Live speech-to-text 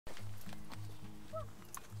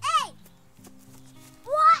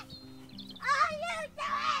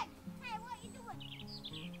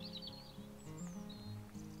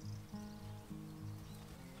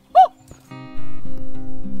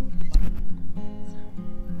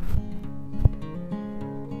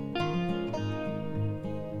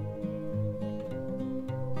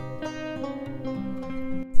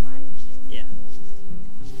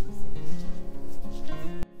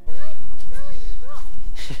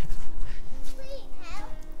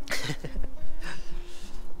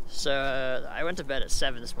So I went to bed at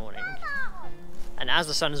 7 this morning, and as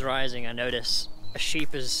the sun is rising I notice a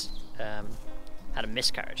sheep has had a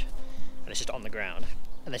miscarriage and it's just on the ground,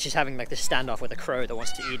 and then she's having like this standoff with a crow that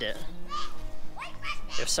wants to eat it.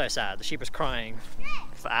 It was so sad. The sheep was crying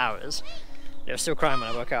for hours. It was still crying when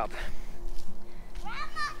I woke up.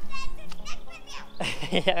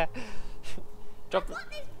 Yeah. Drop the,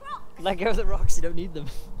 let go of the rocks, you don't need them.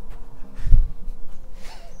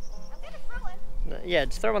 I'm gonna throw him. Yeah,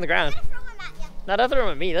 just throw them on the ground. I'm gonna throw him at you. No, don't throw them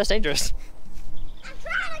at me, that's dangerous. I'm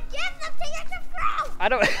trying to give them to you to throw. I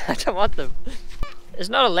don't want them. It's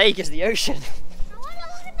not a lake, it's the ocean. I want to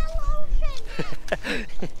look at the ocean.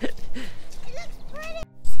 It looks pretty.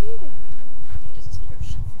 Because it's the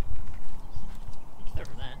ocean. You can throw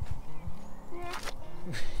from there. Yeah.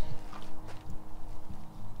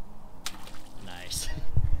 Nice.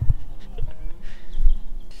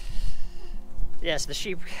 Yeah, so the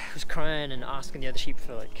sheep was crying and asking the other sheep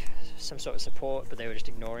for like some sort of support, but they were just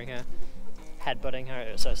ignoring her, headbutting her.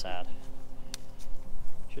 It was so sad.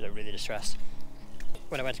 She was like really distressed.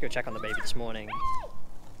 When I went to go check on the baby this morning,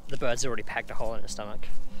 the bird's already pegged a hole in its stomach.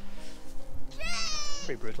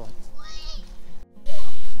 Pretty brutal.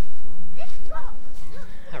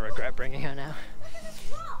 I regret bringing her now.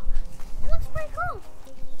 It looks pretty cool.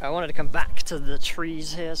 I wanted to come back to the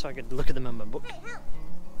trees here so I could look at them in my book. Hey, help.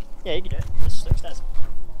 Yeah, you can do it. Just upstairs.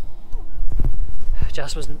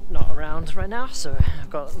 Jess was not around right now, so I've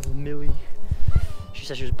got Millie. She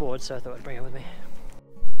said she was bored, so I thought I'd bring her with me.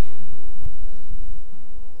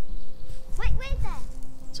 Wait there.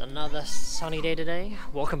 It's another sunny day today.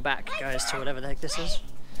 Welcome back, guys, to whatever the heck this is.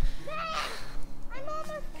 I'm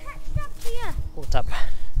almost catched up to you. Caught up.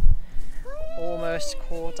 Almost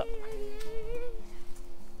caught up.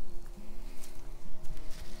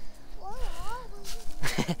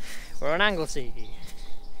 We're on Anglesey.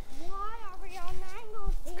 Why are we on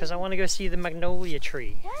Anglesey? Because I want to go see the magnolia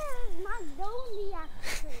tree. Where's Magnolia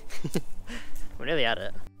tree? We're nearly at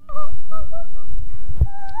it.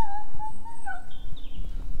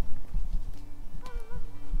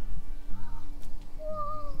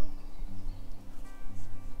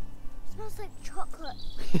 Smells like chocolate.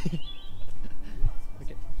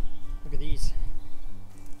 Look at these.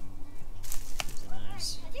 These are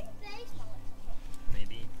nice. I think they smell like chocolate.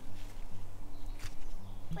 Maybe.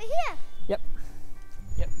 We're here. Yep.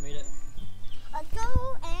 Yep, made it. Let's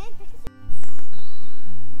go and pick a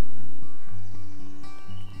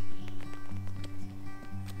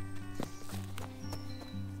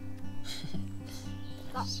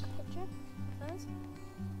got a picture first.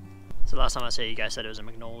 So last time I saw you guys said it was a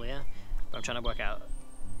magnolia, but I'm trying to work out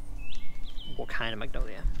what kind of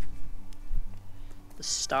magnolia. The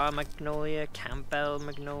star magnolia, Campbell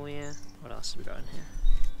magnolia. What else have we got in here?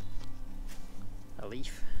 A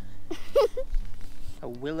leaf. A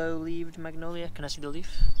willow-leaved magnolia. Can I see the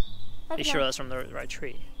leaf? Are you sure that's from the right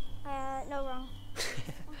tree? No, wrong.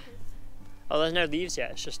 Oh, there's no leaves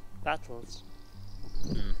yet, it's just petals.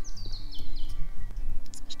 It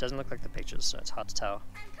doesn't look like the pictures, so it's hard to tell.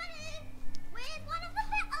 I'm cutting with one of the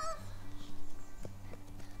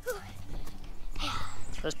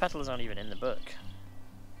petals. Those petals aren't even in the book.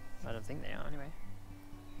 I don't think they are anyway.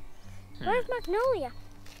 Where's Magnolia?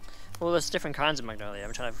 Well, there's different kinds of magnolia.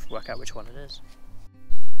 I'm trying to work out which one it is.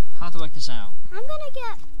 How to work this out? I'm gonna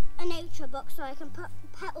get a nature book so I can put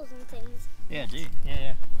petals and things. Yeah, do.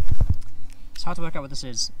 Yeah. It's hard to work out what this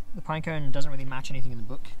is. The pine cone doesn't really match anything in the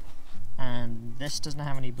book, and this doesn't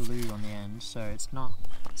have any blue on the end, so it's not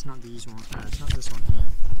these ones. It's not this one here.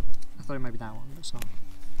 I thought it might be that one, but it's not.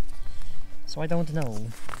 So I don't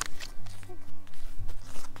know.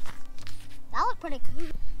 That looked pretty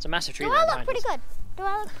good. It's a massive tree. Do I look pretty good? Do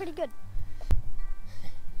I look pretty good?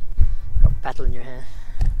 Got a petal in your hair.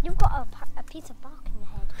 You've got a piece of bark in your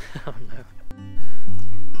head. Oh no.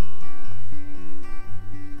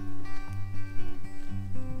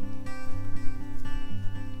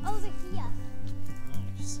 Oh, they're here.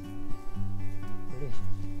 Nice. Pretty.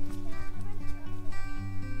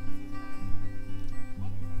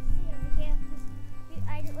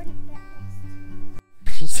 I wouldn't get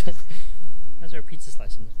lost. How's there a pizza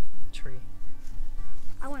slice in the tree?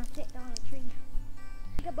 I want to sit down the tree.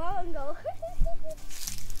 Make a bongo.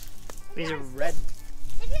 These are red.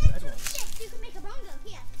 If you have Red two ones. sticks, you can make a bongo.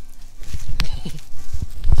 Here. You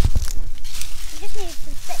just need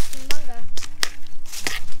some sticks and bongo.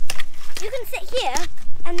 You can sit here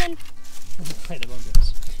and then Play the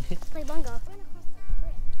bongos. play bongo.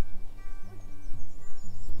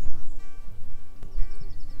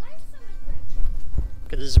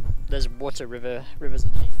 Because there's water rivers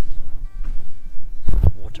underneath.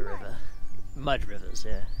 Water river. Mud rivers,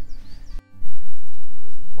 yeah.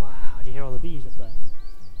 Wow. do you hear all the bees up there?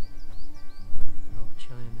 They're all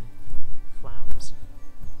chilling in the flowers.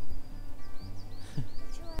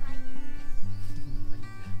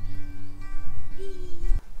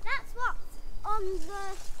 That's what's on the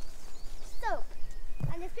soap.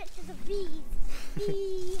 And there's pictures of bees.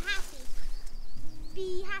 Be happy.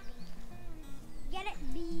 Be happy. Get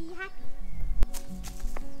it? Be happy.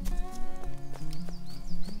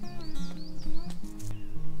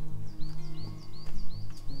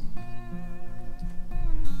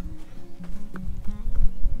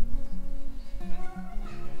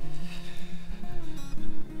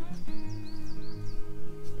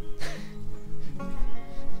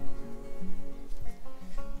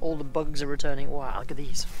 All the bugs are returning. Wow, look at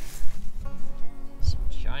these. Some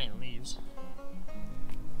giant leaves.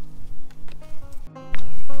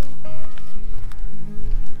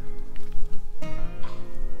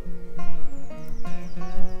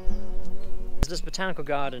 There's this botanical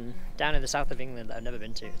garden down in the south of England that I've never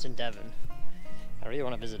been to. It's in Devon. I really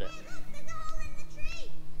want to visit it.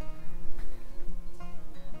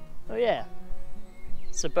 Oh yeah.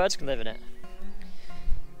 So birds can live in it.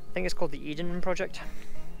 I think it's called the Eden Project.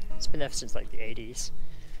 It's been there since like the 80s.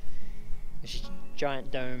 There's just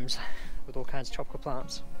giant domes with all kinds of tropical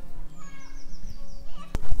plants.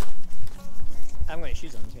 I haven't got any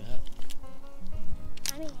shoes on, it's gonna hurt.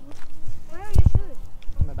 I mean, where are your shoes?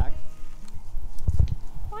 In my bag.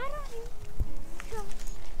 Why don't you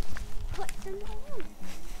just put them on?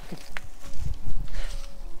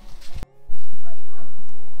 What are you doing?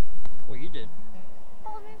 What you did?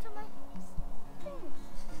 Hold me into my things.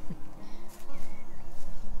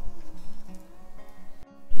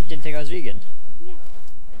 You didn't think I was vegan? Yeah.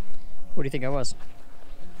 What do you think I was?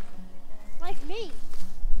 Like me.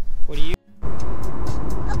 What do you?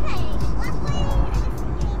 Okay, let's play a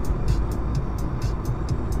different game.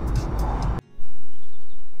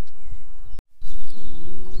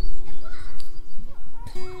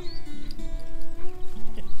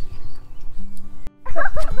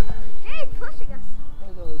 Jay's pushing us.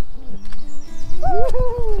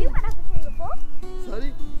 You went up a tree before. Sorry?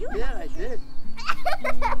 You went Yeah, I did.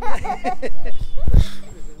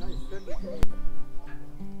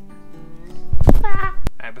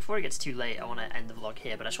 Alright, before it gets too late, I want to end the vlog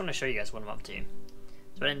here, but I just want to show you guys what I'm up to.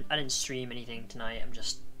 So I didn't stream anything tonight. I'm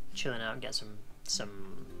just chilling out and get some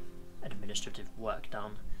administrative work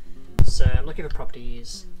done. So I'm looking for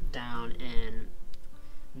properties down in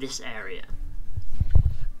this area.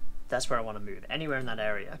 That's where I want to move. Anywhere in that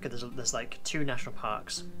area, because there's like 2 national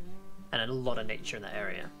parks and a lot of nature in that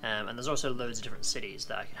area. And there's also loads of different cities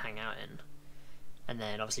that I can hang out in. And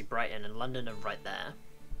then obviously Brighton and London are right there.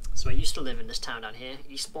 So I used to live in this town down here,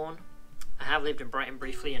 Eastbourne. I have lived in Brighton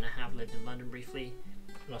briefly, and I have lived in London briefly,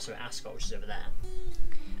 and also Ascot, which is over there.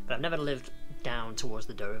 But I've never lived down towards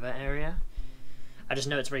the Dover area. I just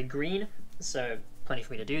know it's very green, so plenty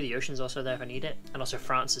for me to do. The ocean's also there if I need it, and also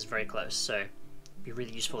France is very close, so it'd be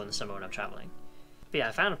really useful in the summer when I'm traveling. But yeah,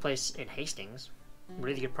 I found a place in Hastings,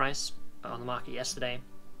 really good price, on the market yesterday.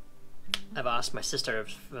 I've asked my sister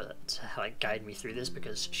to like guide me through this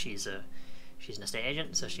because she's an estate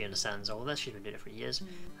agent, so she understands all this. She's been doing it for years.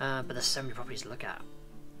 But there's so many properties to look at.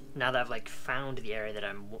 Now that I've like found the area that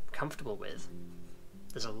I'm comfortable with,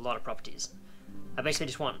 there's a lot of properties. I basically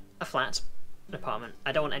just want a flat, an apartment.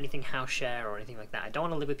 I don't want anything house share or anything like that. I don't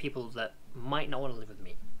want to live with people that might not want to live with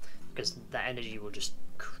me, because that energy will just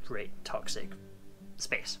create toxic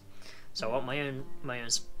space. So I want my own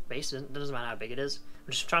space. It doesn't matter how big it is.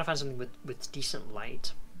 I'm just trying to find something with decent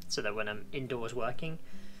light, so that when I'm indoors working,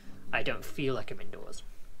 I don't feel like I'm indoors.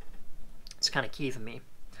 It's kind of key for me.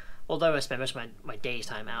 Although I spend most of my day's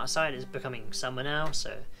time outside, it's becoming summer now,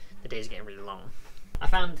 so the days are getting really long. I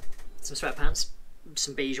found some sweatpants,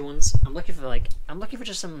 some beige ones. I'm looking for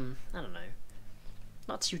just some, I don't know,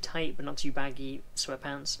 not too tight but not too baggy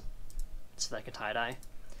sweatpants, so that I can tie-dye.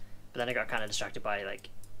 But then I got kind of distracted by like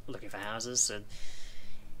looking for houses, so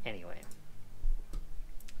anyway.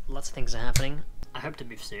 Lots of things are happening. I hope to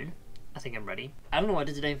move soon. I think I'm ready. I don't know what I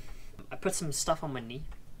did today. I put some stuff on my knee.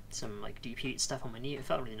 Some like deep heat stuff on my knee. It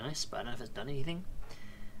felt really nice, but I don't know if it's done anything.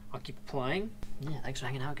 I'll keep applying. Yeah, thanks for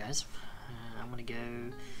hanging out, guys. I'm gonna go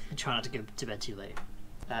and try not to go to bed too late.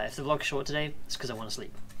 If the vlog's short today, it's because I want to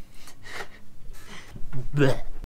sleep. Blech.